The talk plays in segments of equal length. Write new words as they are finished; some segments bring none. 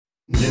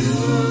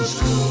New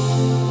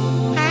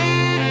School.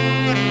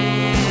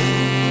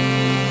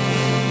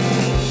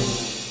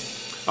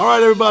 All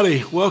right,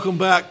 everybody, welcome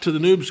back to the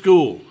Noob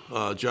School.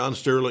 John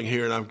Sterling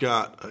here, and I've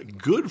got a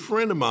good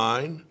friend of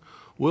mine,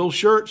 Will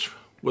Shurtz,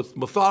 with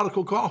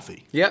Methodical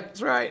Coffee. Yep,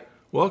 that's right.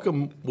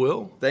 Welcome,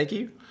 Will. Thank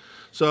you.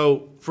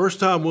 So, first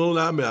time Will and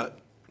I met,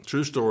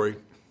 true story,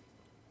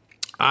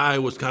 I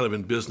was kind of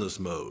in business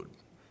mode.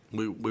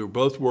 We were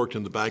both worked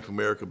in the Bank of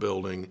America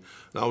building,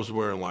 and I was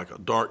wearing like a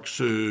dark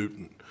suit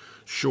and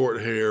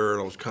short hair,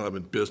 and I was kind of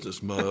in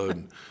business mode.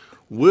 And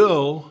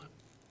Will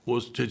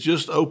was to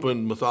just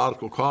open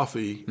Methodical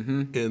Coffee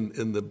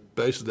in the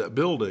base of that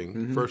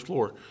building, first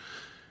floor.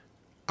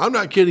 I'm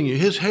not kidding you.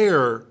 His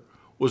hair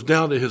was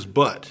down to his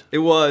butt. It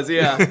was,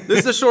 yeah. This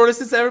is the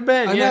shortest it's ever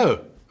been. I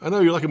know.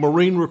 You're like a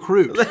Marine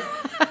recruit.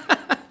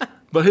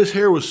 But his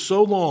hair was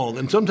so long,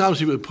 and sometimes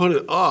he would put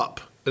it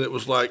up, and it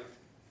was like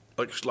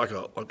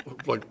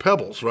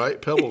pebbles,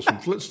 right? Pebbles from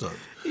Flintstones.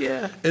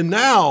 Yeah. And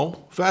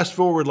now, fast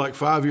forward like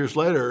 5 years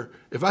later,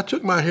 if I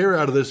took my hair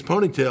out of this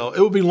ponytail, it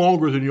would be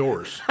longer than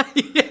yours.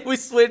 Yeah, we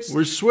switched.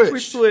 We're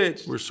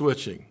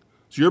switching.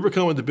 So you're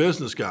becoming the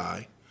business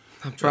guy.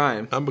 I'm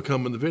trying. I'm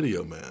becoming the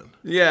video man.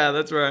 Yeah,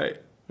 that's right.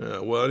 Yeah,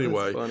 well,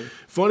 anyway, That's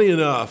funny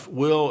enough,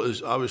 Will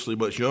is obviously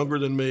much younger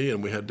than me,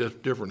 and we had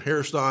different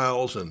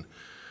hairstyles, and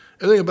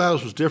everything about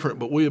us was different,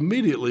 but we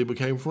immediately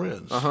became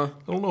friends. I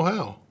don't know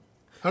how.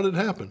 How did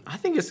it happen? I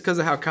think it's because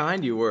of how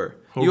kind you were.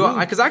 Oh, really?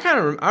 Because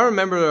I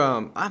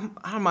remember.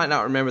 I might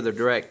not remember the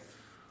direct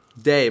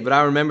day, but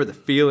I remember the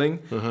feeling.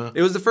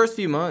 It was the first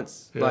few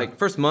months, like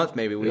first month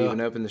maybe we even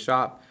opened the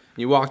shop.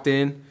 You walked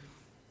in,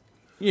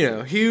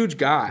 huge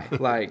guy,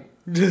 like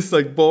just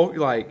like bulk,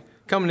 like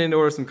coming in to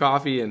order some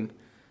coffee, and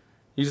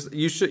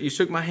you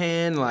shook my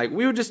hand, like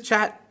we would just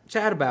chat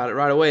about it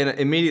right away, and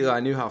immediately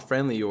I knew how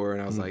friendly you were,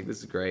 and I was like, this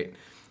is great.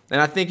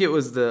 And I think it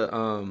was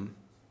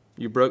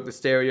you broke the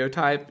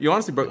stereotype. You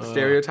honestly broke the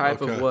stereotype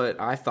of what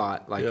I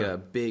thought like a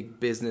big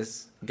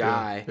business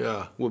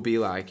guy would be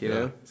like.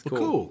 It's cool.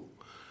 Well, cool.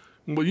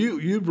 Well,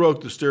 you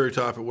broke the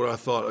stereotype of what I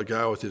thought a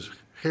guy with his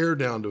hair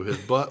down to his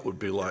butt would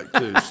be like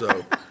too.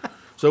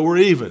 So we're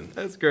even.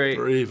 That's great.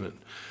 We're even.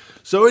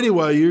 So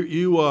anyway,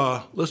 you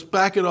let's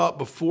back it up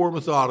before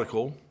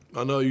Methodical.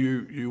 I know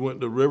you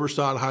went to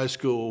Riverside High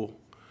School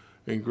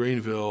in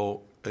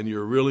Greenville, and you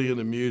were really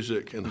into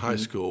music in high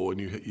school,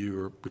 and you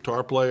were a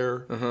guitar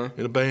player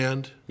in a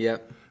band.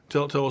 Yep.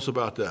 Tell us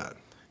about that.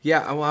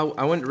 Yeah, well,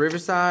 I went to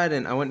Riverside,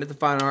 and I went to the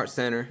Fine Arts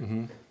Center,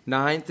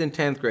 9th and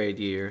 10th grade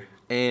year,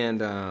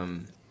 and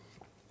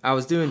I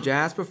was doing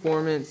jazz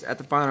performance at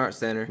the Fine Arts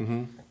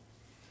Center,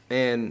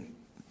 and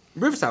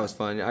Riverside was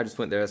fun. I just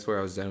went there. That's where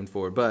I was zoned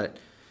for. But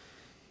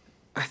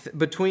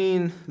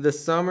between the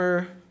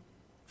summer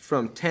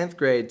from 10th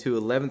grade to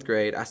 11th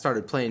grade, I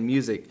started playing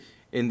music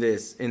in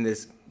this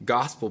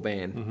gospel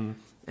band.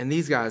 And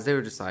these guys, they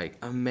were just like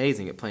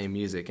amazing at playing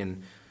music,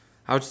 and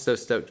I was just so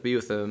stoked to be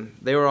with them.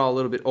 They were all a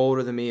little bit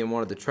older than me and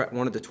wanted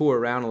to tour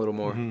around a little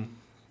more. And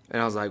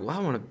I was like, well,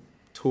 I want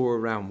to tour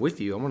around with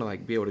you. I want to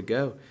like be able to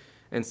go.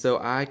 And so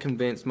I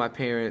convinced my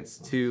parents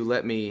to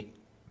let me.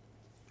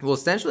 Well,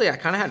 essentially, I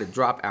kind of had to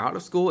drop out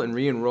of school and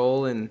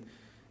re-enroll in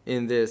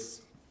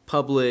this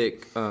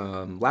public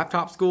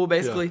laptop school,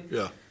 basically.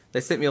 Yeah. They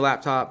sent me a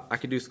laptop. I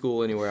could do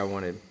school anywhere I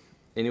wanted,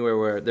 anywhere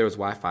where there was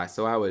Wi-Fi.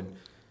 So I would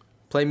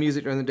play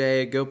music during the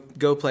day,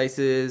 go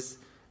places,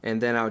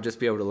 and then I would just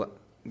be able to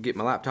get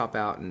my laptop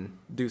out and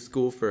do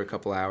school for a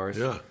couple hours.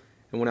 Yeah.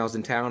 And when I was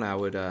in town, I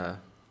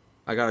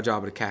got a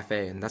job at a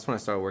cafe, and that's when I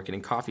started working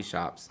in coffee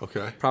shops.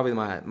 Okay. Probably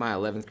my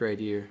 11th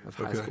grade year of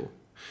high school.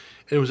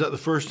 And was that the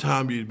first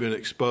time you'd been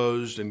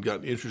exposed and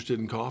got interested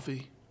in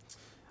coffee?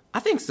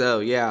 I think so,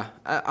 yeah.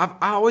 I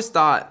always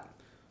thought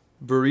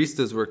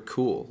baristas were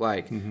cool.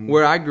 Like,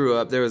 where I grew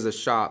up, there was a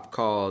shop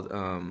called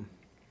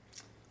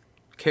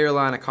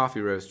Carolina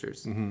Coffee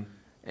Roasters.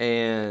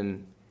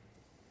 And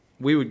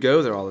we would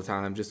go there all the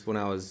time just when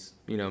I was,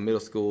 middle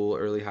school,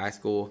 early high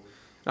school.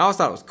 And I always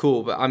thought it was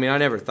cool, but, I mean, I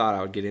never thought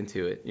I would get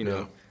into it,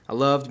 I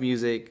loved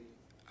music.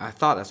 I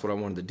thought that's what I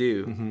wanted to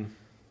do.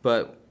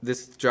 But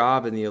this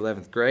job in the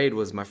 11th grade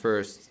was my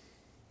first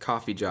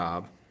coffee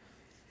job.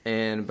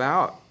 And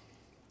about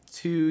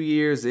 2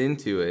 years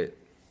into it,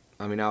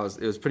 I mean,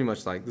 it was pretty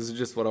much like, this is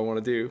just what I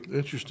want to do.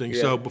 Interesting.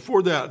 Yeah. So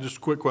before that, just a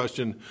quick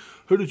question.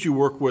 Who did you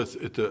work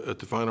with at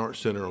the Fine Arts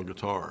Center on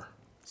guitar?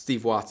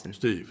 Steve Watson.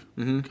 Steve.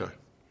 Okay.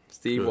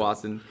 Steve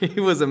Watson. He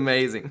was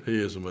amazing. He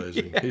is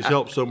amazing. He's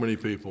helped so many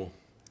people.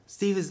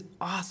 Steve is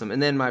awesome.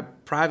 And then my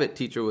private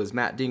teacher was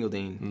Matt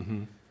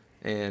Dingledine.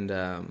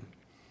 And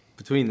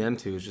between them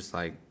two, it was just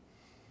like,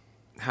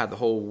 had the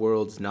whole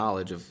world's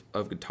knowledge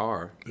of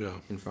guitar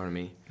in front of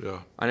me. Yeah.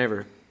 I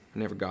never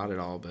got it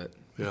all, but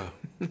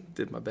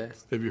did my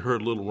best. Have you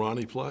heard Little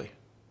Ronnie play?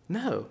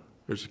 No.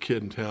 There's a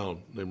kid in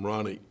town named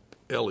Ronnie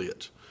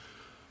Elliott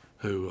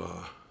who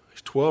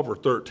he's 12 or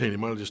 13. He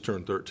might have just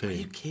turned 13. Are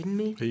you kidding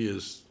me?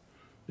 He's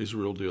a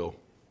real deal.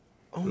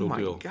 Oh,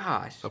 real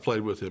gosh. I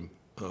played with him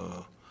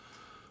a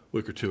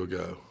week or two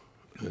ago.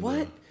 And,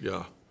 what?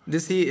 Yeah.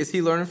 Is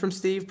he learning from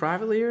Steve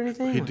privately or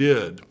anything? He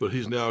did, but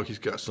he's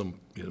got some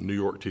New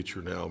York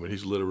teacher now. I mean,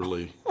 he's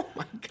literally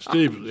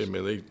Steve. I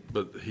mean,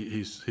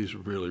 he's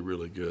really,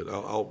 really good.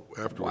 I'll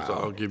afterwards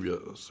Wow. I'll give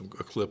you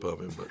a clip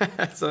of him. But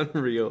That's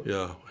unreal.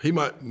 yeah, he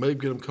maybe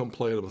get him come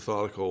play at a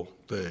Methodical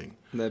thing.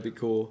 That'd be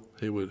cool.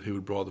 He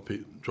would draw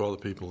the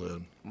people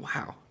in.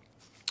 Wow.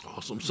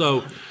 Awesome.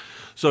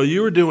 So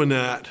you were doing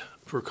that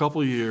for a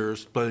couple of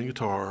years, playing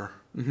guitar.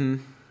 Mm-hmm.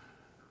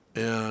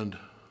 And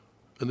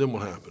then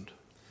what happened?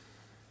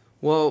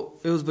 Well,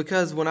 it was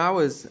because when I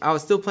was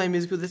still playing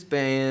music with this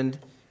band.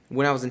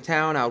 When I was in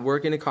town, I would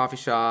work in a coffee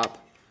shop,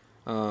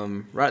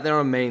 right there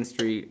on Main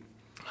Street.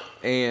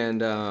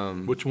 And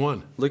Which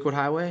one? Liquid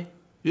Highway.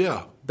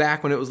 Yeah.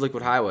 Back when it was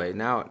Liquid Highway.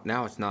 Now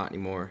it's not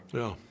anymore.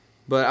 Yeah.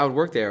 But I would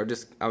work there.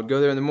 I would go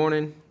there in the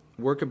morning,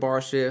 work a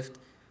bar shift,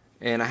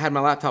 and I had my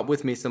laptop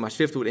with me, so my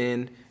shift would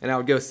end, and I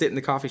would go sit in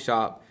the coffee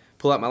shop,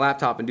 pull out my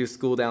laptop, and do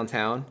school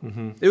downtown.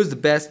 Mm-hmm. It was the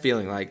best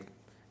feeling. Like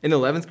in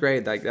 11th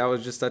grade, like that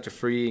was just such a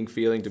freeing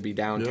feeling to be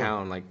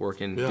downtown, like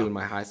working, doing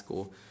my high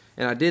school.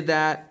 And I did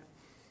that,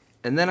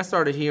 and then I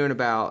started hearing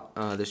about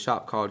this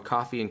shop called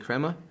Coffee and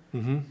Crema,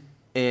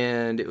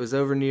 and it was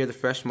over near the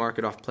Fresh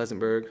Market off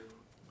Pleasantburg.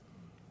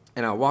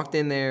 And I walked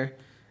in there,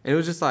 and it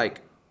was just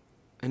like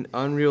an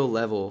unreal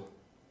level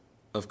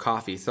of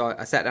coffee. So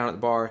I sat down at the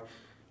bar,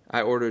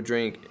 I ordered a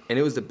drink, and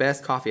it was the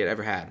best coffee I'd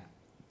ever had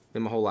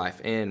in my whole life.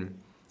 And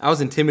I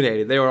was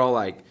intimidated. They were all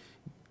like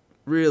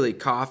really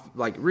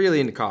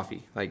into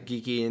coffee, like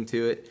geeky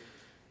into it.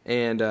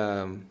 And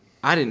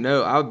I didn't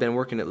know. I had been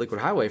working at Liquid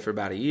Highway for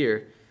about a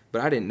year,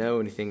 but I didn't know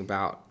anything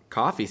about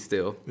coffee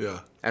still. Yeah.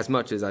 As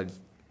much as I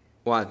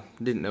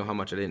didn't know how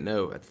much I didn't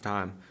know at the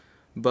time.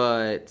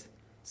 But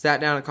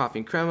sat down at Coffee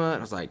and Crema, and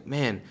I was like,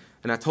 man.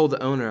 And I told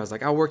the owner, I was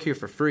like, I'll work here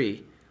for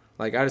free.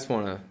 Like, I just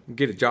want to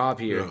get a job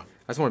here. Yeah.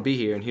 I just want to be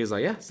here. And he was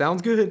like, yeah,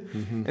 sounds good.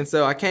 Mm-hmm. And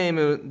so I came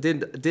and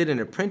did an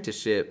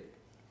apprenticeship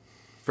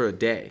for a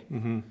day.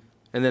 Mm-hmm.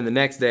 And then the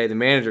next day, the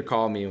manager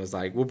called me and was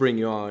like, we'll bring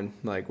you on.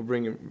 Like, we'll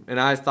bring you.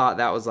 And I thought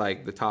that was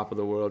like the top of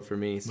the world for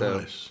me. So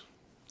nice.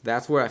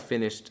 That's where I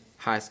finished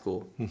high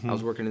school. Mm-hmm. I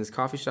was working in this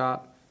coffee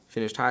shop,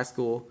 finished high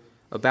school,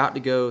 about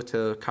to go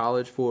to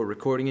college for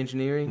recording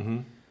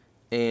engineering,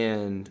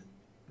 and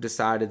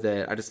decided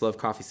that I just love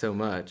coffee so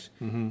much.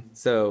 Mm-hmm.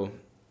 So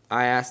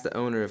I asked the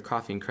owner of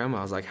Coffee and Crema,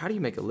 I was like, how do you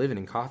make a living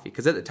in coffee?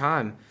 Because at the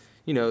time,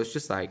 it's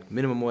just like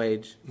minimum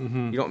wage.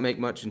 Mm-hmm. You don't make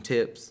much in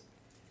tips.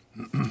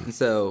 And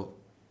so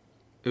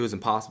it was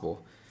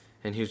impossible.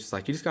 And he was just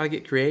like, you just got to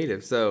get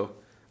creative. So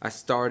I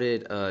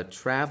started a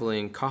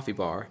traveling coffee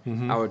bar.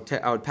 Mm-hmm.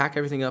 I would pack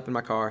everything up in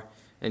my car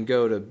and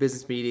go to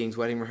business meetings,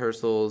 wedding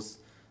rehearsals,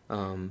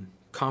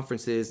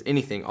 conferences,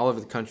 anything all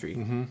over the country,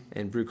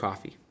 and brew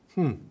coffee.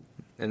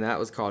 And that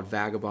was called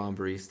Vagabond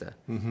Barista.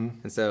 Mm-hmm.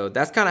 And so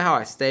that's kind of how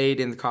I stayed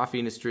in the coffee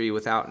industry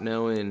without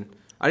knowing.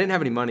 I didn't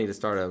have any money to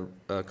start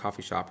a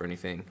coffee shop or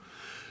anything.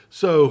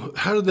 So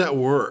how did that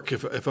work?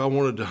 If I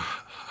wanted to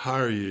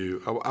hire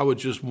you, I would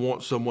just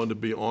want someone to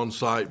be on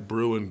site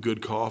brewing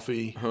good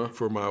coffee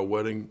for my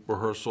wedding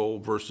rehearsal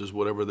versus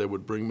whatever they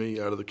would bring me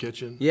out of the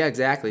kitchen? Yeah,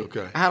 exactly.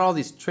 Okay. I had all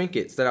these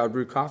trinkets that I would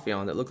brew coffee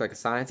on that looked like a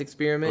science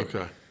experiment.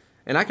 Okay.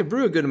 And I could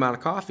brew a good amount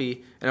of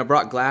coffee, and I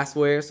brought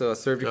glassware, so I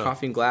served your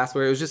coffee in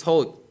glassware. It was just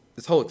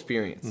this whole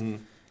experience.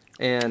 Mm-hmm.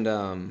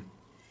 And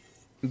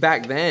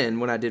back then,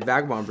 when I did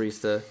Vagabond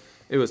Barista,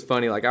 it was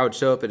funny. Like, I would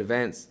show up at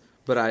events,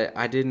 but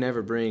I didn't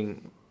ever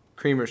bring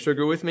cream or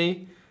sugar with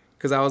me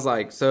because I was,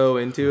 like, so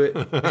into it.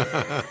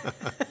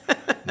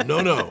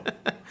 No.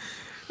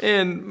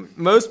 And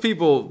most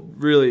people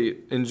really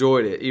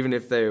enjoyed it, even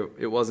if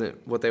it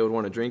wasn't what they would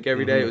want to drink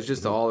every day. It was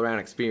just an all-around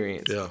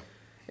experience. Yeah.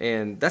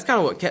 And that's kind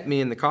of what kept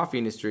me in the coffee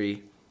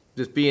industry,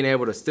 just being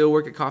able to still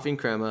work at Coffee and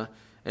Crema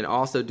and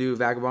also do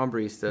Vagabond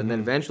Barista. And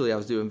then eventually I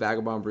was doing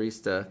Vagabond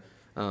Barista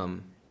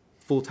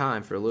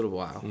full-time for a little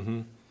while.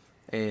 Mm-hmm.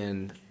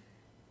 And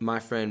my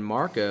friend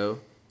Marco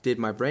did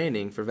my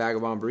branding for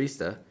Vagabond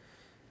Barista.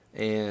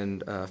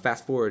 And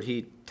fast forward,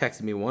 he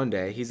texted me one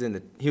day. He was in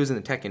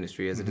the tech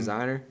industry as a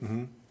designer.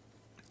 Mm-hmm.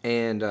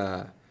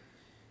 And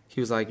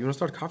he was like, you want to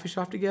start a coffee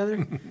shop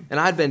together?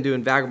 And I'd been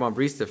doing Vagabond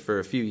Barista for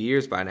a few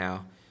years by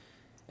now.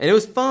 And it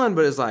was fun,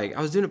 but it was like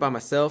I was doing it by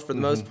myself for the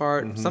most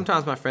part. Mm-hmm.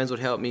 Sometimes my friends would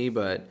help me,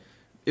 but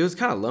it was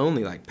kind of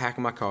lonely, like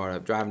packing my car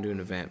up, driving to an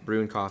event,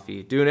 brewing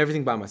coffee, doing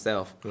everything by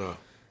myself. Yeah. And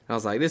I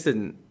was like, this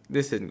isn't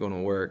going to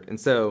work. And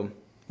so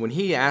when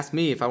he asked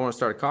me if I want to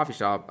start a coffee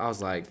shop, I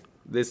was like,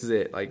 this is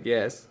it, like,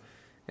 yes.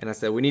 And I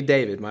said, we need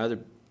David, my other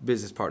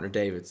business partner,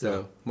 David.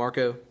 So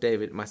Marco,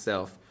 David,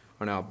 myself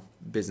are now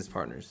business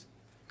partners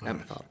at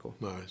Methodical.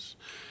 Nice.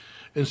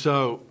 And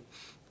so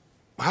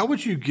how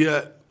would you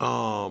get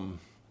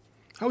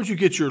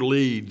your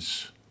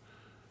leads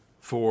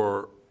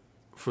for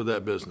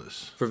that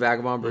business? For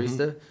Vagabond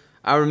Barista?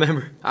 I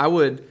remember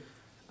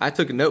I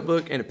took a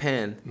notebook and a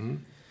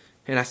pen,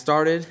 and I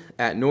started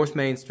at North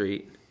Main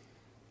Street,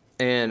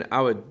 and I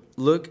would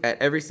look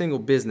at every single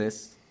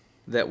business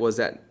that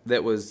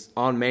was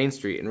on Main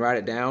Street and write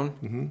it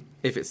down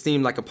if it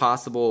seemed like a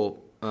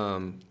possible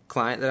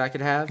client that I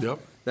could have,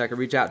 that I could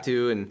reach out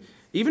to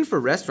even for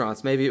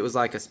restaurants, maybe it was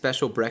like a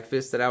special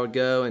breakfast that I would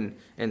go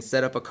and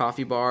set up a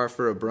coffee bar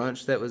for a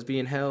brunch that was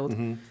being held.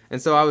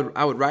 And so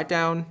I would write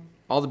down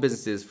all the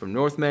businesses from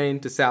North Main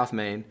to South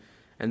Main,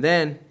 and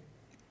then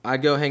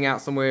I'd go hang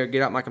out somewhere,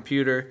 get out my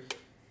computer,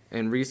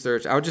 and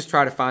research. I would just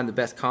try to find the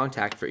best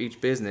contact for each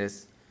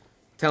business,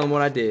 tell them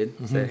what I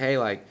did, said, hey,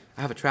 like,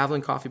 I have a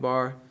traveling coffee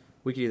bar.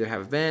 We could either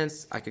have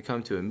events, I could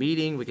come to a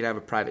meeting, we could have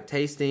a private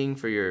tasting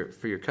for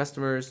your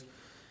customers.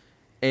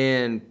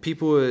 And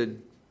people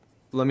would,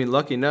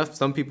 lucky enough,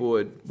 some people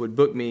would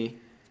book me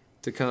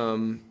to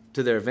come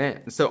to their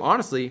event. And so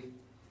honestly,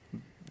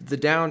 the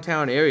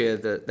downtown area,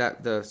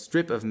 the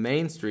strip of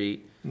Main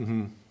Street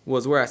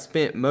was where I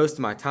spent most of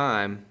my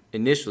time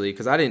initially,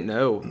 because I didn't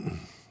know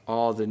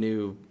all the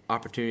new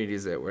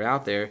opportunities that were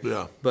out there.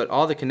 Yeah. But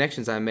all the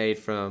connections I made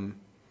from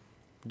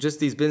just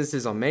these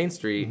businesses on Main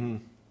Street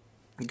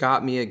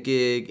got me a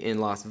gig in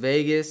Las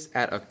Vegas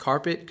at a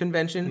carpet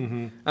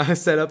convention. I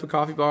set up a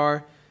coffee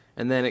bar,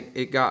 and then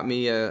it got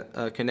me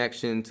a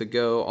connection to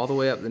go all the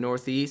way up the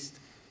Northeast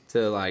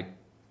to like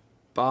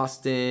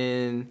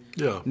Boston,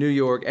 New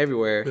York,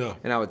 everywhere. Yeah.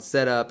 And I would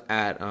set up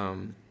at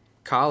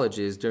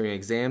colleges during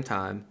exam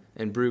time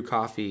and brew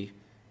coffee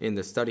in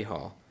the study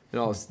hall. And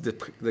all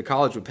the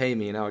college would pay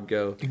me, and I would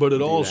go. But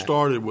it all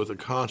started with a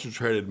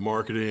concentrated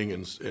marketing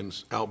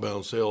and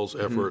outbound sales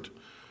effort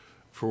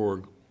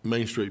for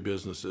Main Street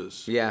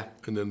businesses. Yeah.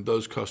 And then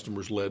those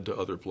customers led to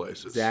other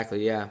places.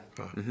 Exactly, yeah.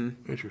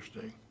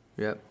 Interesting.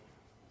 Yep.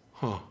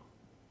 Huh.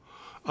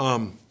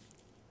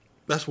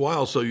 That's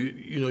wild. So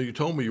you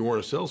told me you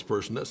weren't a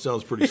salesperson. That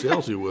sounds pretty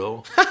salesy,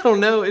 Will. I don't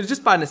know. It's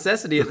just by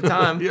necessity at the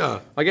time.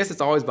 Yeah. I guess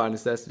it's always by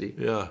necessity.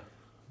 Yeah.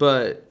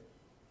 But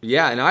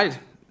yeah, and I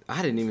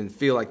didn't even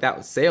feel like that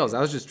was sales.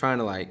 I was just trying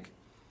to I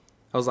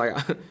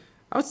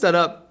would set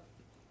up.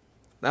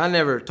 I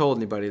never told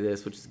anybody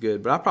this, which is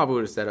good, but I probably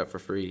would have set up for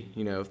free,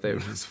 if they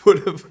just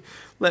would have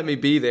let me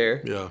be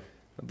there. Yeah.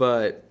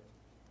 But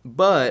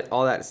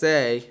all that to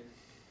say,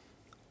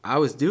 I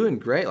was doing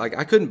great. Like,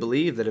 I couldn't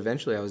believe that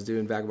eventually I was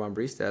doing Vagabond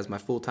Barista as my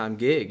full-time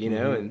gig,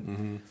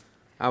 and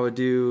I would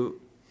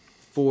do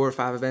 4 or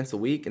 5 events a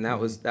week, and that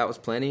was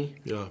plenty.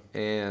 Yeah.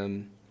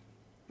 And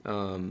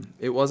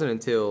it wasn't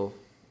until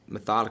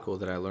Methodical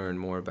that I learned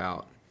more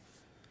about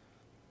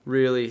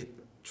really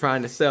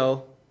trying to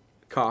sell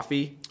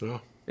coffee in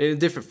a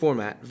different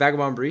format.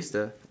 Vagabond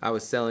Barista, I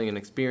was selling an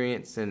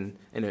experience and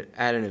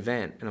at an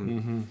event, and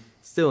I'm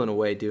still in a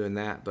way doing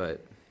that,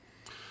 but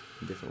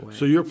in a different way.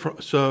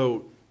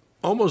 So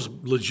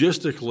almost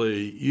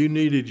logistically, you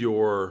needed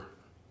your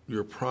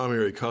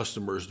primary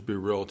customers to be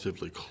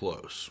relatively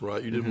close,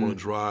 right? You didn't want to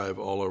drive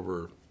all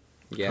over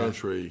the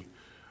country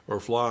or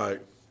fly.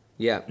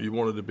 Yeah. You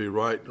wanted to be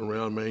right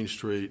around Main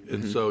Street.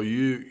 And so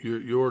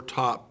your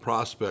top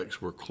prospects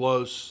were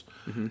close.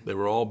 They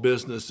were all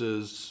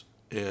businesses.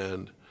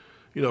 And,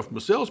 from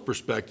a sales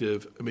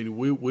perspective, I mean,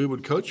 we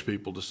would coach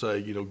people to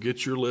say,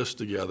 get your list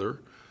together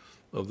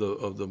of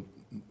the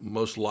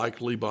most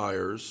likely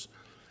buyers.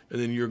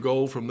 And then your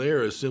goal from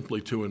there is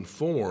simply to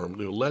inform,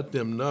 let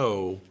them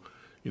know,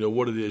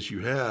 what it is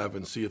you have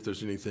and see if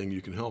there's anything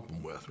you can help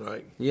them with,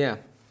 right? Yeah.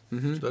 So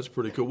that's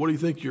pretty cool. What do you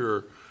think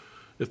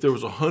if there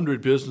was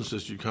 100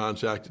 businesses you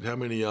contacted, how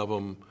many of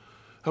them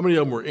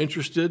were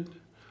interested,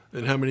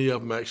 and how many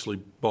of them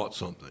actually bought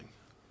something?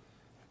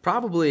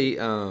 Probably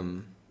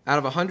out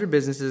of 100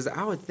 businesses,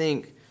 I would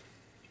think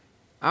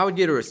I would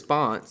get a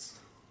response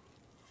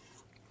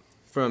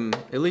from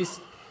at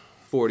least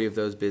 40 of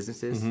those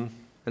businesses, and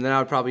then I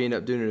would probably end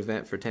up doing an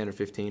event for 10 or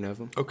 15 of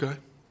them. Okay.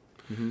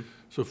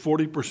 So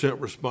 40%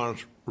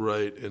 response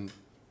rate and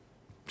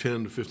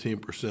 10 to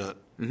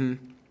 15%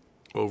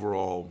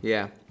 overall.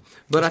 Yeah.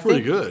 But That's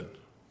pretty good.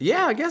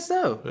 Yeah, I guess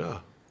so. Yeah.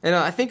 And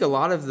I think a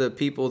lot of the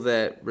people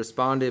that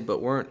responded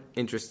but weren't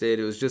interested,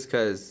 it was just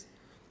because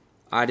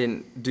I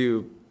didn't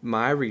do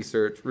my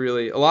research,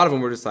 really. A lot of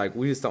them were just like,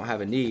 we just don't have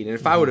a need. And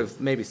if I would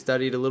have maybe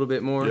studied a little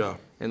bit more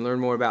and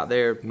learned more about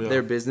their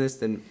business,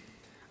 then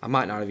I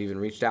might not have even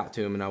reached out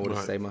to them, and I would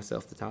have saved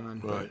myself the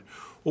time. Right.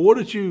 Well, what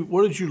did you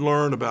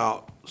learn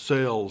about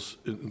sales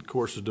in the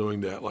course of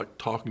doing that, like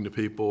talking to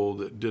people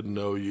that didn't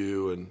know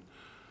you, and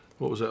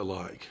what was that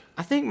like?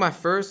 I think my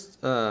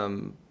first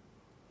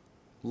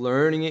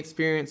learning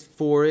experience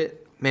for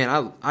it,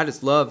 man, I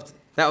just loved,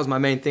 that was my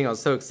main thing. I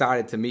was so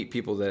excited to meet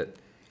people that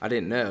I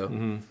didn't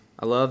know.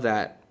 I love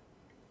that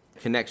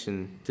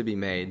connection to be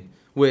made,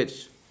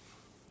 which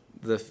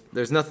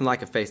there's nothing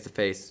like a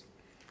face-to-face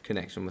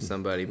connection with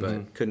somebody,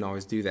 but couldn't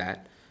always do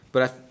that.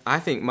 But I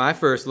think my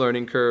first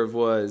learning curve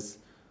was,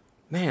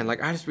 man,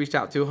 like I just reached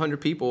out to 100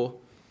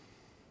 people.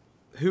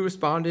 Who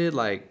responded?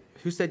 Like,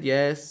 who said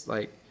yes?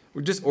 Like,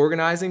 we're just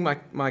organizing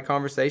my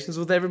conversations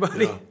with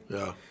everybody.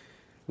 Yeah.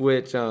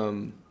 Which,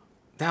 that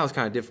was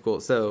kind of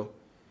difficult. So,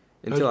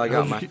 until I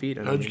got my feet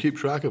under me. How'd you keep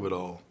track of it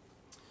all?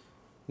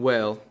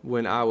 Well,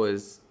 when I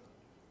was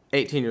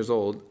 18 years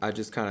old, I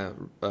just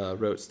kind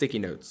of wrote sticky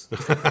notes.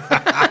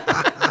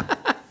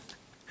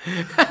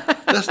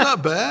 That's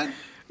not bad.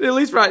 At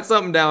least write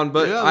something down,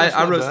 but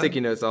I wrote bad.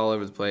 sticky notes all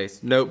over the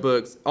place.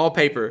 Notebooks, all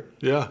paper.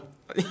 Yeah.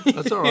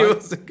 That's all right. It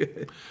wasn't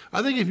good.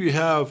 I think if you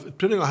have,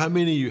 depending on how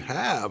many you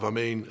have, I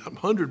mean,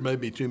 100 may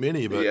be too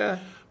many, but Yeah.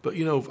 But,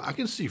 I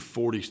can see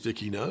 40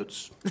 sticky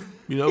notes.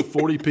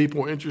 40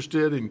 people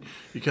interested, and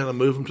you kind of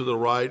move them to the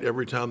right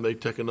every time they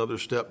take another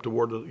step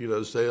toward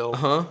the sale.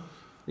 Uh-huh.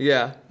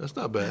 Yeah. That's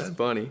not bad. That's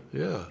funny.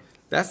 Yeah.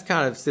 That's the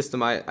kind of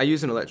system I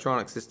use an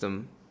electronic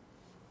sticky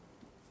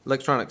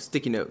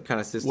note kind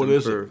of system What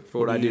is for it?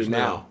 what I do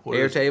now.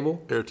 Airtable.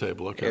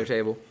 Airtable, okay.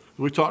 Airtable.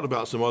 We talked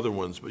about some other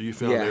ones, but you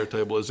found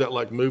Airtable. Is that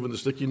like moving the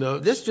sticky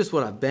notes? This is just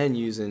what I've been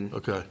using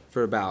Okay.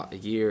 for about a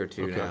year or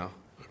two Okay. now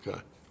Okay.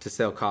 to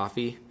sell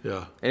coffee.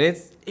 Yeah. And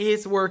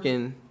it's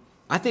working.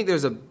 I think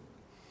there's a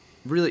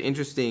really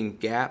interesting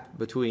gap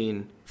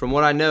from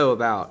what I know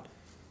about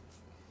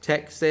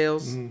tech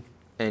sales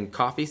and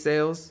coffee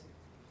sales.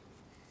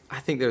 I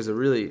think there's a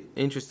really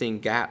interesting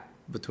gap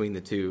between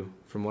the two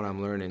from what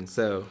I'm learning.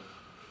 So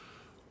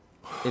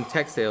in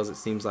tech sales, it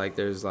seems like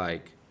there's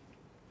like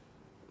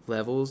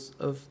levels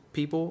of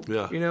people,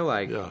 Yeah.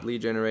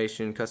 lead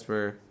generation,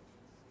 customer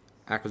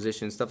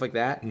acquisition, stuff like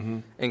that. Mm-hmm.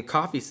 And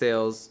coffee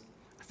sales,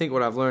 I think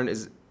what I've learned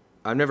is,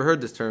 I've never heard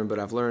this term, but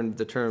I've learned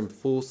the term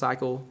full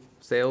cycle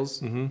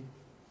sales. Mm-hmm.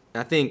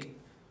 I think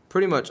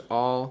pretty much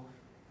all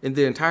in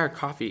the entire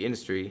coffee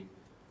industry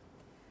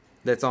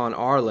that's on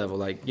our level,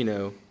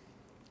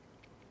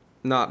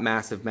 not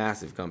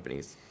massive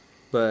companies,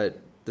 but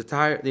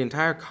the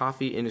entire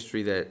coffee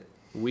industry that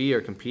we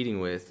are competing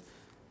with,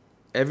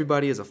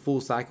 everybody is a full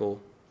cycle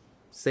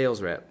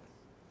sales rep.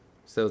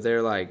 So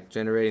they're like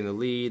generating the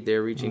lead,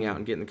 they're reaching out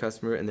and getting the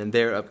customer, and then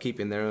they're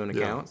upkeeping their own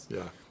accounts.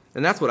 Yeah.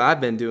 And that's what I've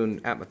been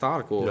doing at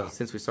Methodical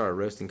since we started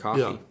roasting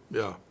coffee.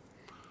 Yeah.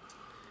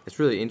 It's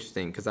really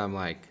interesting because I'm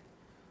like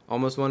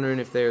almost wondering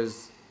if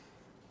there's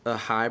a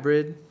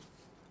hybrid.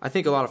 I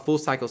think a lot of full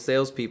cycle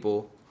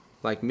salespeople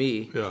like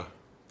me, Yeah.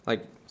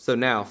 so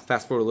now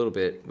fast forward a little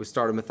bit, we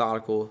started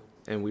Methodical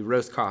and we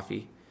roast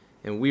coffee,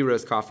 and we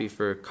roast coffee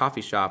for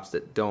coffee shops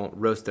that don't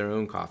roast their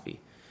own coffee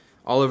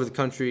all over the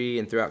country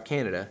and throughout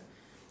Canada.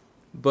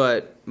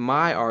 But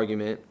my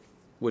argument,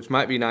 which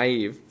might be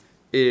naive,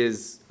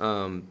 is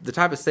the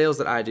type of sales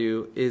that I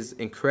do is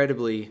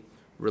incredibly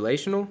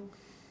relational.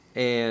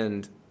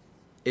 And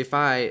if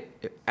I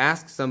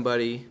ask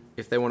somebody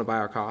if they want to buy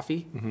our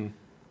coffee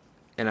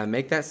and I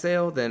make that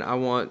sale, then I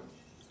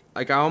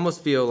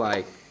almost feel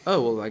like,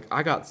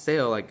 I got the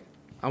sale,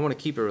 I want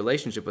to keep a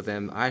relationship with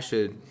them. I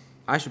should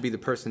be the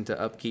person to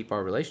upkeep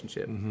our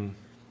relationship. Mm-hmm.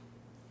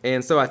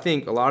 And so I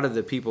think a lot of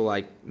the people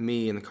like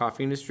me in the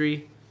coffee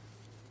industry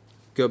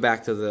go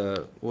back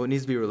to it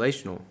needs to be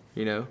relational,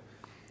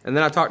 And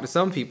then I talk to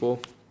some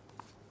people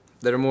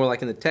that are more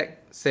like in the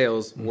tech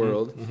sales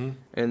world,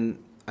 and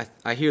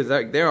I hear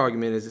their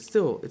argument is it's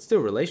still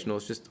relational.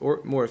 It's just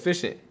more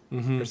efficient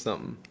or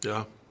something.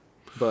 Yeah.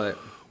 But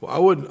I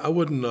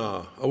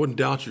wouldn't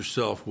doubt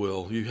yourself,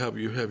 Will. You have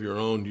your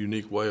own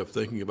unique way of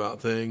thinking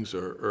about things,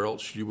 or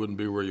else you wouldn't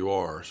be where you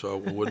are.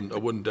 So I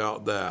wouldn't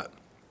doubt that.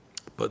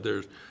 But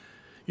there's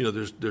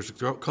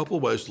a couple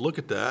of ways to look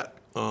at that.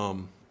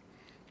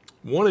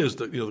 One is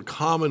that the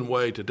common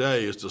way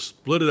today is to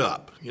split it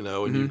up,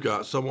 and you've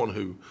got someone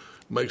who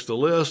makes the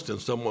list, and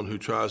someone who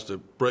tries to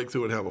break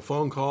through and have a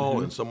phone call,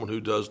 and someone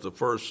who does the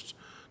first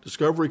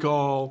discovery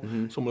call,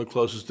 someone who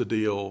closes the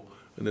deal,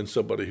 and then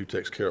somebody who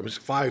takes care of it. It's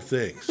 5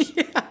 things.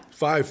 Yeah.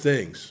 5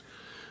 things.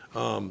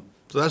 So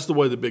that's the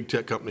way the big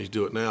tech companies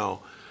do it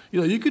now.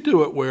 You could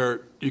do it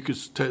where you could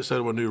say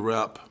to a new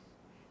rep,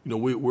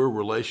 we're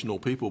relational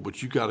people,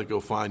 but you got to go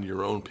find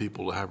your own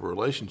people to have a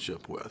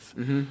relationship with.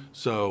 Mm-hmm.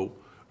 So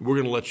we're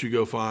going to let you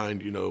go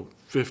find,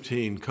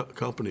 15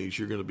 companies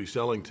you're going to be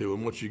selling to,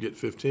 and once you get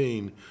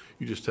 15,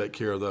 you just take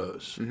care of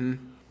those.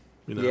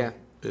 Mm-hmm.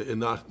 And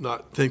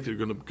not think they're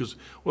going to, because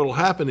what will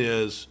happen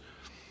is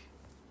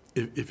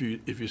if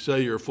you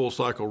say you're a full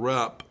cycle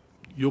rep,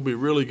 you'll be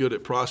really good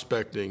at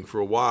prospecting for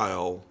a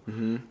while,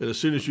 and as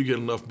soon as you get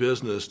enough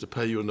business to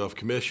pay you enough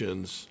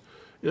commissions,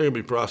 you're not going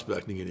to be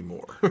prospecting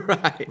anymore.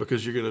 Right.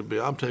 Because you're going to be,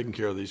 I'm taking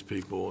care of these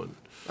people. And,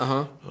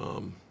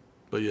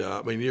 but yeah,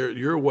 I mean,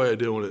 your way of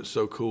doing it is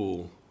so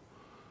cool.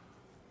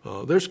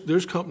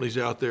 There's companies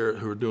out there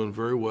who are doing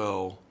very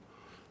well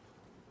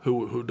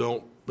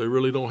they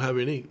really don't have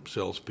any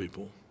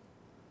salespeople.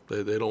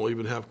 They don't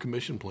even have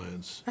commission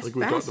plans. That's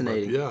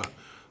fascinating. Yeah.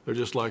 They're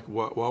just like,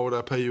 why would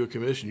I pay you a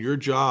commission? Your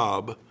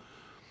job,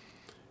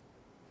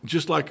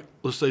 just like,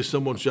 let's say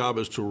someone's job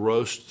is to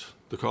roast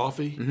the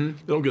coffee, they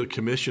don't get a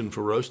commission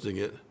for roasting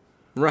it.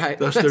 Right.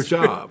 That's their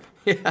job.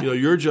 Yeah.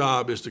 Your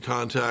job is to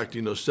contact,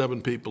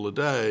 7 people a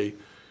day,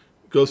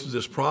 go through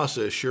this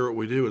process, share what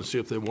we do, and see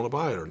if they want to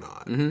buy it or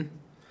not. Mm-hmm.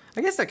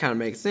 I guess that kind of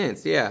makes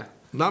sense, yeah.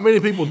 Not many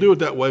people do it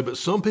that way, but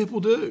some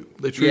people do.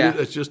 They treat it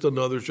as just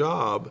another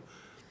job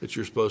that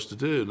you're supposed to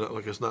do, not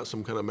like it's not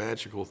some kind of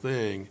magical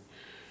thing.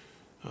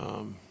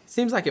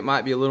 Seems like it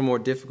might be a little more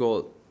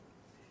difficult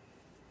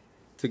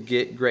to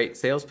get great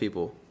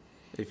salespeople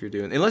if you're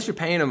doing, unless you're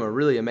paying them a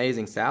really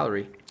amazing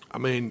salary. I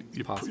mean,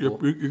 you're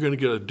going to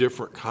get a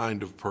different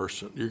kind of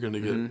person. You're going to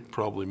get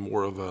probably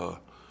more of a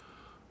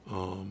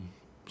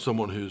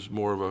someone who's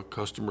more of a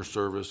customer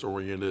service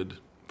oriented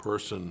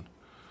person.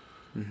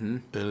 Mm-hmm.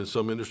 And in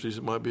some industries,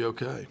 it might be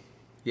okay.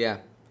 Yeah.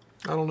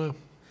 I don't know.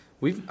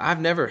 I've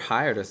never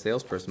hired a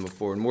salesperson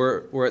before, and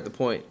we're at the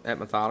point at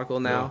Methodical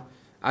now.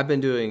 Yeah. I've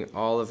been doing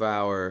all of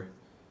our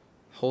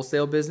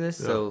wholesale business,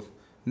 so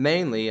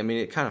mainly, I mean,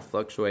 it kind of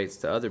fluctuates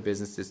to other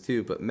businesses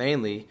too, but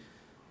mainly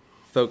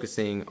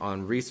focusing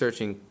on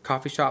researching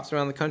coffee shops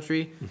around the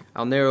country.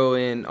 I'll narrow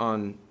in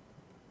on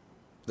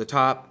the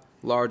top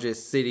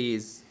largest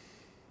cities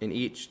in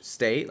each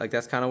state. Like,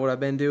 that's kind of what I've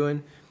been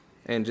doing,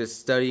 and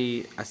just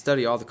I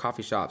study all the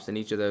coffee shops in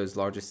each of those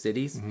largest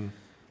cities. Mm-hmm.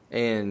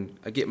 And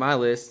I get my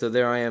list, so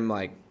there I am,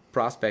 like,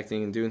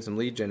 prospecting and doing some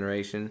lead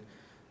generation.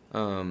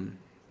 Been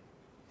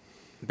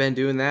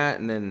doing that,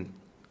 and then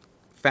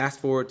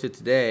fast forward to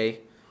today,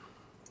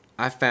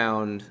 I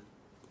found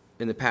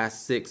in the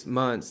past 6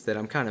 months that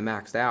I'm kind of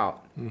maxed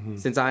out,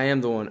 since I am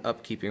the one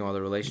upkeeping all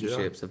the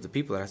relationships of the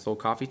people that I sold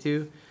coffee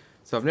to.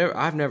 So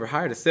I've never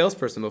hired a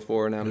salesperson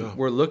before, and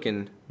we're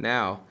looking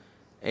now,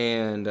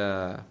 and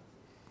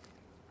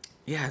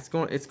it's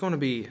going to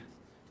be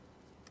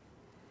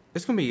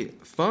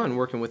fun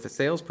working with a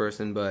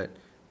salesperson, but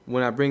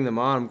when I bring them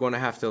on, I'm going to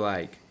have to,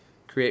 like,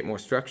 create more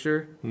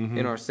structure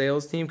in our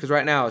sales team, because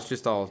right now it's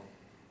just all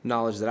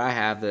knowledge that I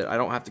have that I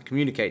don't have to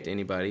communicate to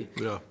anybody.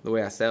 The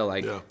way I sell,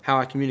 like how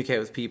I communicate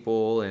with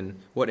people and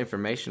what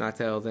information I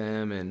tell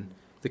them, and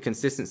the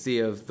consistency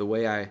of the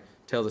way I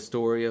tell the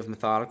story of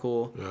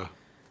Methodical.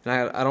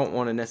 And I don't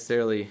want to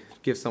necessarily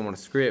give someone a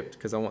script,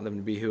 because I want them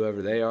to be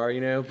whoever they are,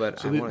 but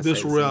so I want to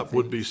this rep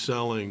would be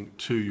selling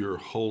to your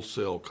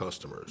wholesale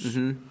customers.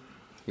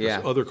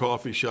 Other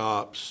coffee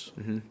shops,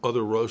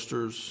 other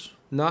roasters.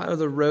 Not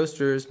other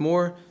roasters,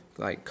 more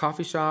like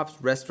coffee shops,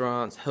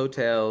 restaurants,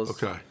 hotels.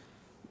 Okay.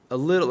 A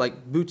little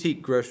like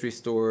boutique grocery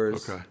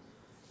stores. Okay.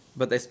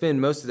 But they spend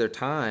most of their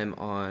time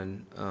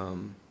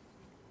on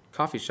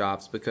coffee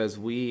shops, because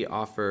we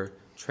offer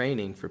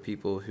training for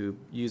people who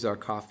use our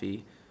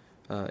coffee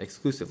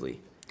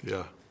exclusively.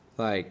 Yeah.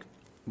 Like,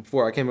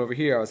 before I came over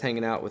here, I was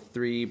hanging out with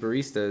 3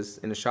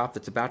 baristas in a shop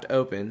that's about to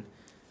open,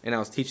 and I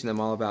was teaching them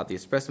all about the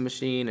espresso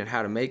machine and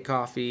how to make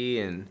coffee,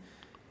 and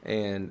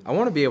I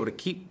want to be able to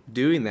keep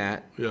doing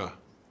that. Yeah.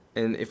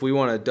 And if we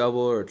want to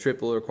double or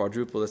triple or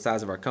quadruple the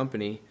size of our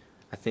company,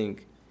 I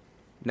think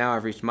now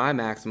I've reached my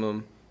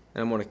maximum,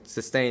 and I want to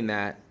sustain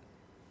that,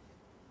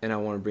 and I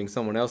want to bring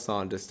someone else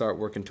on to start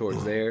working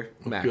towards their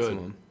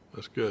maximum.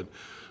 That's good.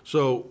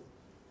 So,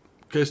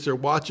 in case they're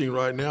watching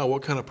right now,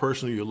 what kind of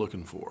person are you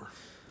looking for?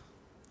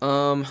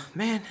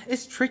 Man,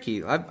 it's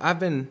tricky. I've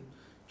been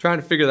trying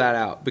to figure that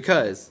out,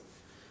 because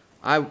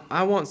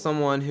I want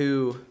someone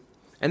who,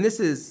 and this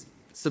is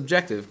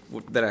subjective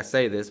that I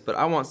say this, but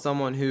I want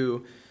someone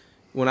who,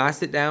 when I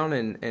sit down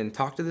and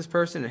talk to this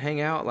person and hang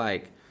out,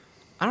 like,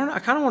 I don't know, I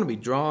kind of want to be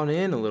drawn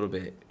in a little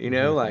bit,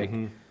 I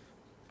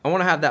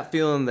want to have that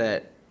feeling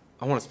that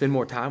I want to spend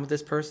more time with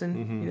this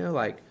person,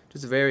 like,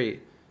 just a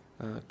very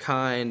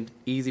kind,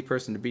 easy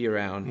person to be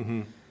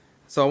around.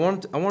 So I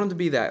want him to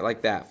be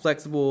that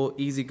flexible,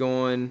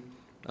 easygoing,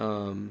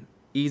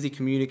 easy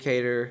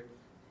communicator,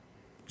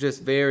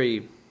 just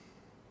very,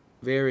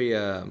 very,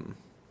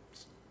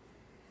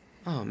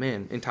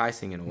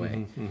 enticing in a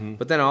way.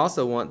 But then I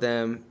also want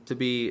them to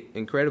be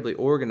incredibly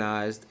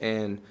organized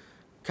and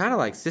kind of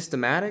like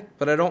systematic,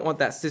 but I don't want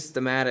that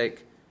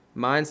systematic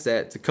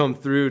mindset to come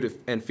through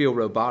and feel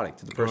robotic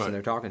to the person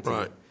they're talking to.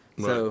 Right.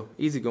 So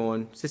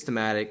easygoing,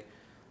 systematic,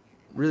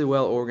 really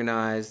well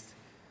organized,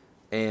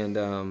 and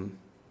they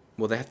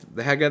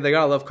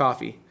gotta love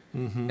coffee.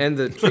 And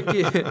the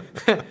tricky,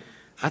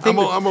 I think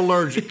I'm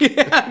allergic.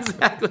 Yeah,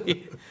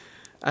 exactly.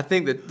 I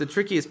think that the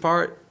trickiest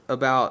part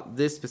about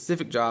this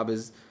specific job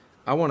is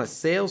I want a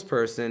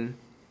salesperson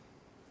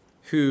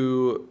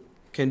who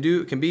can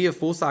be a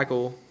full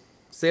cycle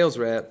sales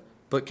rep,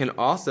 but can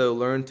also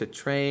learn to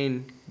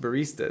train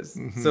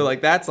baristas. So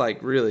like that's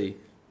like really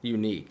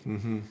unique.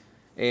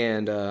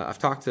 And I've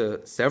talked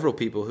to several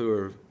people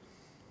who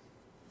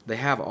they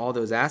have all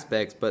those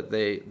aspects, but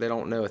they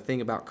don't know a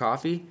thing about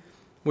coffee,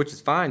 which is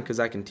fine because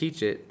I can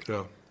teach it.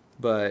 Yeah.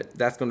 But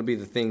that's going to be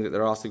the thing that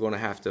they're also going to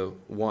have to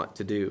want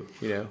to do,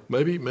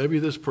 Maybe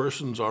this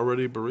person's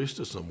already a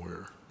barista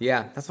somewhere.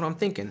 Yeah, that's what I'm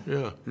thinking.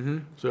 Yeah.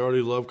 So they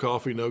already love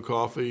coffee, know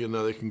coffee, and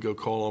now they can go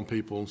call on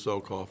people and sell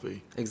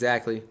coffee.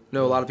 Exactly.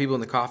 Know a lot of people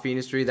in the coffee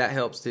industry. That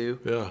helps too.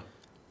 Yeah.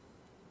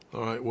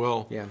 All right.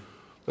 Well, yeah,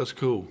 that's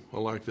cool. I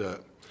like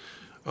that.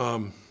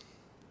 So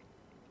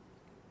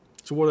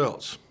what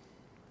else?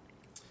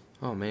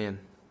 Oh, man.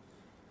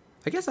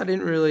 I guess I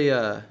didn't really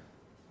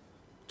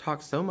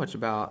talk so much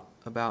about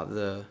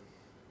the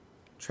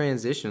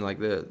transition, like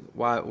the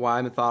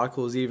why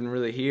Methodical is even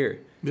really here.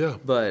 Yeah.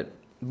 But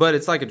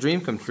it's like a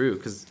dream come true,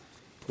 because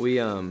we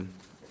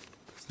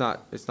it's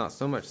not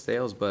so much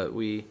sales, but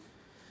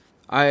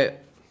I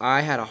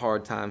had a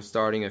hard time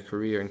starting a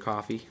career in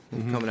coffee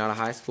coming out of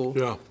high school.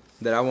 Yeah.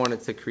 That I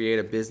wanted to create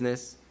a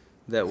business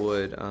that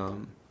would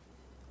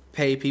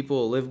pay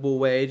people a livable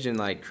wage and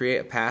like create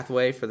a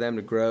pathway for them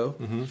to grow.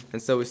 Mm-hmm.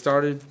 And so we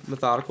started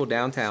Methodical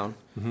downtown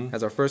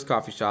as our first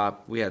coffee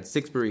shop. We had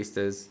 6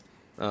 baristas,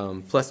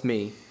 plus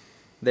me,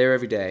 there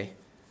every day.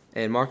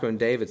 And Marco and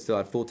David still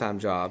had full-time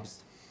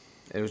jobs.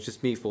 And it was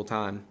just me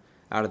full-time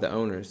out of the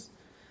owners.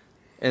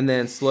 And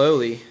then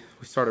slowly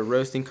we started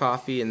roasting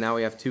coffee, and now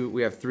we have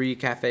 3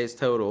 cafes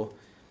total.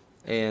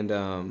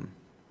 And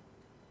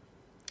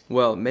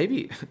well,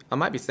 maybe I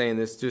might be saying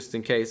this just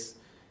in case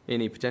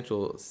any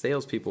potential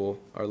salespeople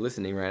are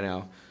listening right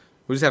now.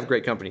 We just have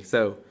great company,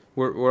 so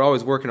we're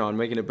always working on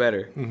making it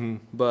better. Mm-hmm.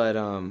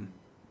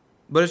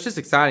 But it's just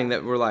exciting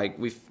that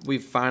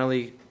we've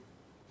finally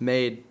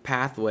made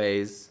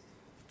pathways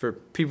for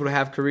people to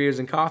have careers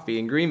in coffee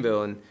in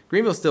Greenville. And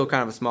Greenville's still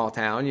kind of a small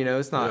town,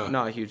 it's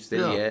not a huge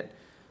city yet.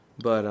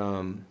 But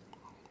I'm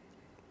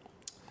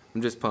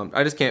just pumped.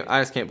 I just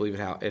can't believe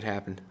how it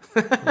happened.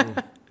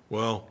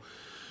 Well,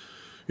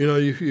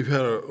 you've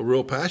had a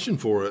real passion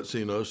for it,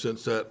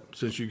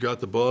 since you got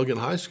the bug in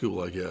high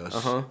school, I guess.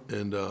 Uh-huh.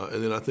 And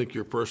then I think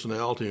your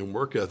personality and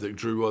work ethic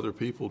drew other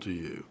people to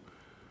you,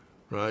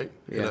 right?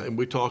 Yeah. And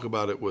we talk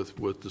about it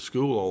with the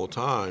school all the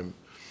time.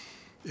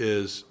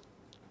 Is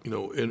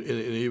and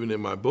even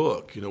in my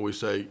book, we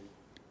say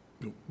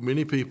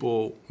many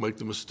people make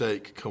the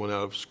mistake coming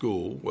out of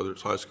school, whether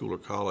it's high school or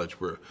college,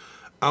 where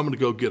I'm going to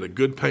go get a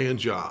good paying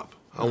job.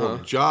 I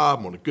want a job,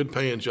 I want a good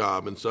paying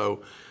job. And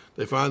so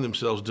they find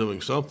themselves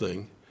doing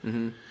something,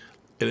 and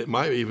it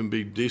might even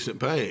be decent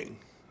paying,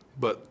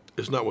 but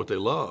it's not what they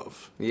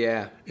love.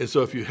 Yeah. And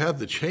so if you have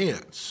the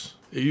chance,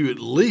 you at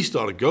least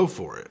ought to go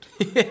for it.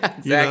 Yeah,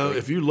 exactly.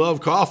 If you love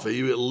coffee,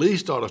 you at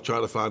least ought to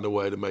try to find a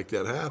way to make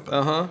that happen.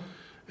 Uh-huh.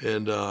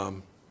 And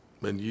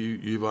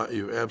you've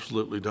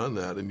absolutely done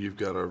that, and you've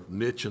got a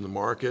niche in the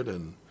market,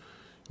 and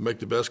you make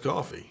the best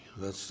coffee.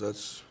 That's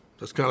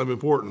kind of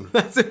important.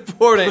 That's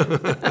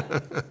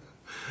important.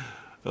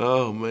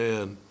 Oh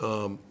man.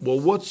 Well,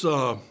 what's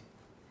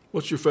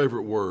your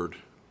favorite word?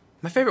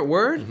 My favorite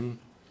word? Mm-hmm.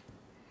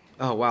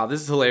 Oh wow,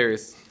 this is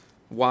hilarious.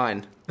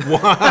 Wine.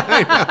 Wine.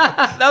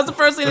 That was the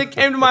first thing that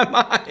came to my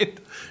mind.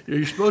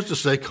 You're supposed to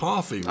say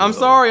coffee. I'm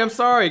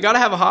sorry. Got to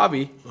have a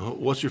hobby.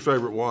 What's your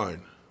favorite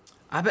wine?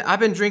 I've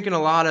been drinking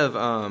a lot of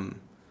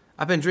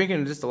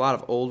just a lot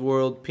of old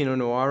world Pinot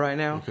Noir right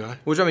now. Okay.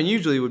 Which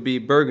usually would be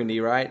Burgundy,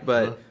 right?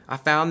 But I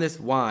found this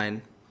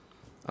wine,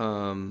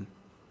 and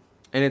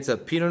it's a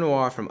Pinot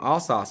Noir from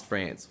Alsace,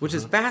 France, which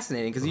is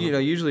fascinating because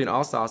usually in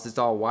Alsace it's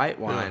all white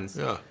wines.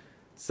 Yeah.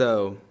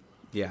 So,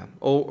 yeah,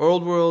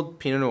 old world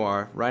Pinot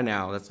Noir right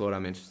now. That's what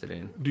I'm interested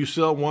in. Do you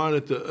sell wine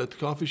at the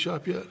coffee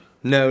shop yet?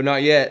 No,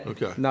 not yet.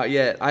 Okay. Not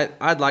yet.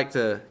 I'd like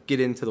to get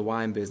into the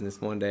wine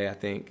business one day, I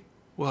think.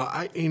 Well,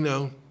 I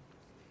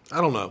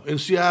don't know. In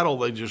Seattle,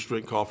 they just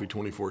drink coffee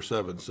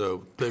 24/7,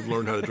 so they've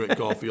learned how to drink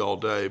coffee all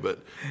day. But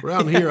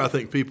around here, I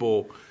think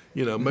people,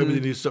 maybe they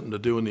need something to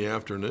do in the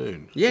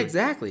afternoon. Yeah,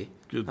 exactly.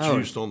 Get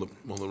juiced on the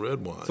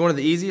red wine. It's one of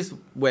the easiest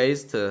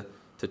ways to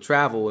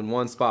travel in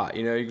one spot.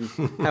 You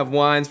can have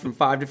wines from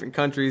 5 different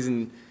countries,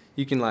 and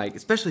you can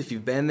especially if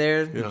you've been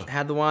there, you've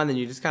had the wine, then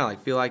you just kind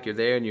of feel like you're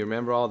there, and you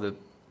remember all the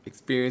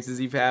experiences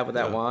you've had with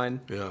that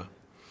wine. Yeah.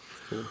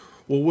 Cool.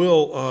 Well,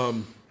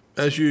 Will,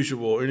 as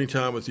usual, any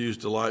time with you is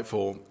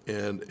delightful,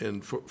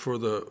 and for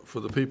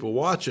the people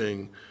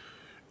watching,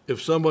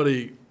 if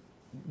somebody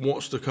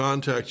wants to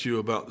contact you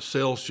about the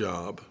sales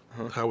job,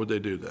 how would they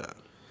do that?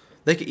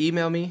 They could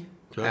email me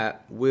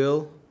at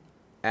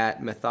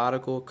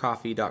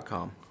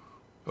will@methodicalcoffee.com.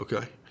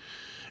 Okay.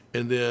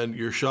 And then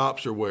your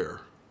shops are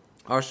where?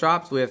 Our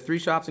shops, we have 3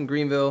 shops in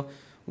Greenville.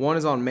 One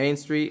is on Main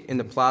Street in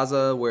the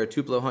plaza where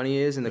Tupelo Honey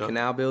is in the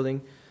Canal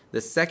Building.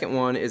 The second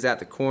one is at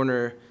the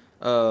corner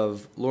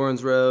of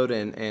Lawrence Road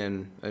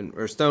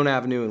or Stone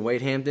Avenue in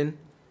Wade Hampton,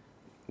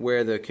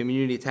 where the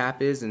community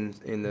tap is in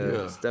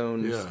the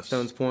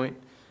Stones Point.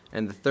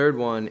 And the third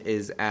one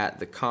is at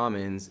the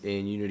Commons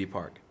in Unity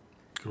Park.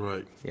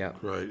 Great. Yeah.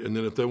 Great. And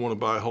then if they want to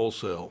buy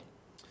wholesale?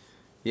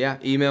 Yeah,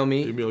 email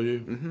me. Email you?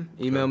 Mm-hmm.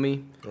 Email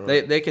me.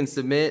 Right. They can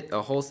submit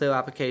a wholesale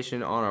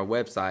application on our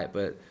website,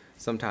 but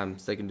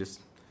sometimes they can just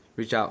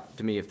reach out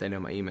to me if they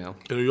know my email.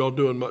 And are y'all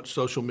doing much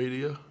social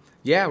media?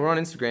 Yeah, we're on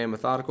Instagram,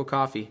 Methodical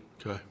Coffee.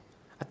 Okay.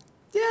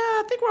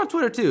 I think we're on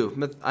Twitter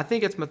too. I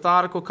think it's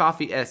Methodical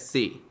Coffee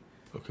SC.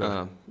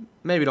 Okay.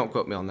 Maybe don't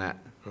quote me on that.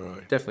 All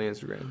right. Definitely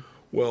Instagram.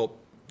 Well,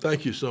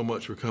 thank you so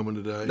much for coming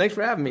today. Thanks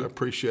for having me. I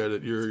appreciate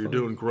it. You're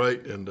doing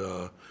great, and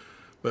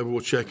maybe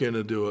we'll check in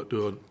and do a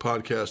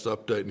podcast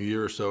update in a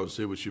year or so and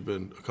see what you've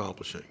been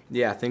accomplishing.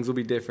 Yeah, things will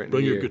be different.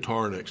 Bring your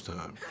guitar next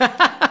time.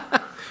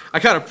 I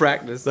gotta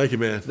practice. Thank you,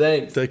 man.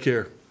 Thanks. Take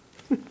care.